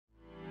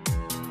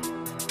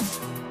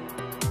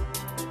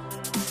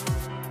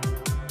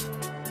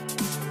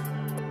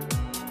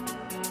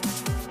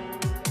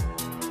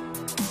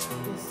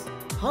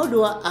how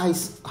do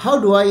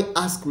I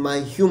ask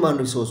my human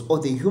resource or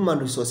the human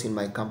resource in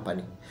my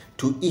company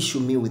to issue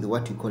me with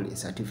what we call a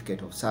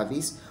certificate of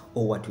service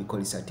or what we call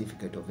a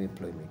certificate of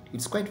employment?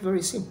 It's quite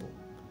very simple.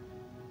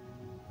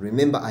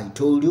 Remember, I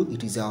told you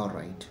it is our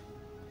right.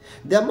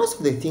 There are most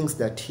of the things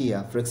that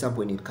here, for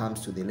example, when it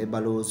comes to the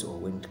labor laws or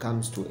when it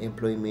comes to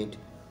employment,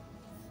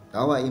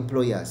 our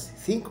employers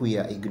think we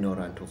are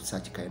ignorant of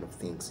such kind of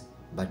things,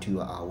 but you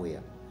are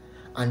aware.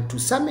 And to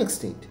some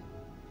extent,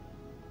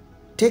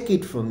 take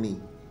it from me,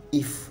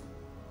 if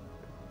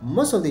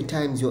most of the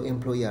times your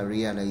employer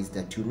realizes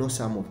that you know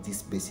some of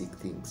these basic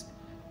things,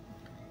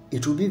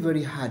 it will be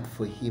very hard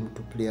for him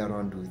to play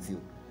around with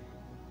you.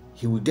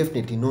 He will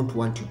definitely not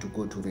want you to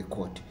go to the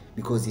court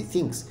because he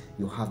thinks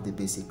you have the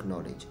basic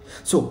knowledge.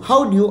 So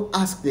how do you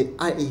ask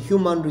a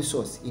human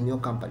resource in your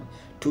company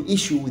to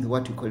issue with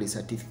what you call a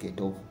certificate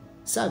of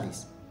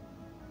service?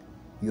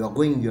 You are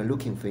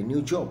looking for a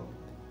new job.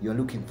 You are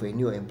looking for a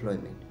new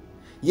employment.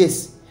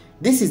 Yes,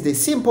 this is the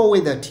simple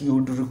way that you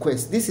would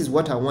request. This is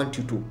what I want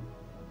you to.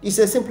 It's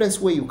the simplest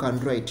way you can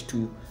write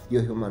to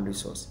your human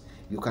resource.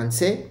 You can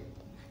say,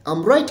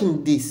 I'm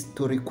writing this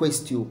to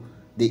request you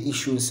the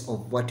issues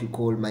of what you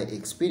call my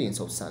experience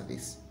of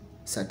service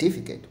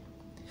certificate,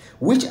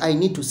 which I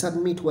need to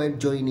submit while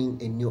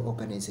joining a new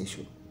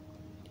organization.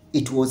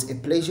 It was a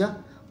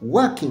pleasure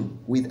working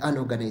with an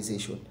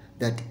organization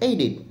that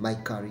aided my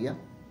career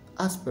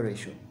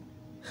aspiration.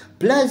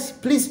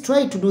 Please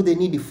try to do the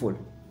needful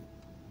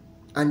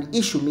and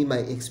issue me my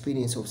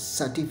experience of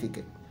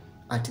certificate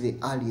at the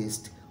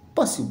earliest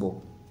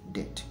possible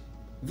date.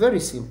 Very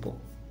simple.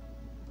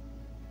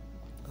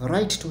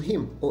 Write to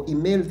him or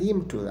email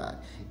him to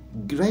that.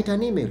 Write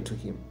an email to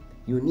him.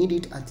 You need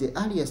it at the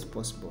earliest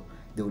possible.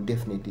 They will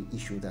definitely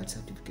issue that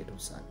certificate of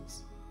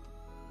service.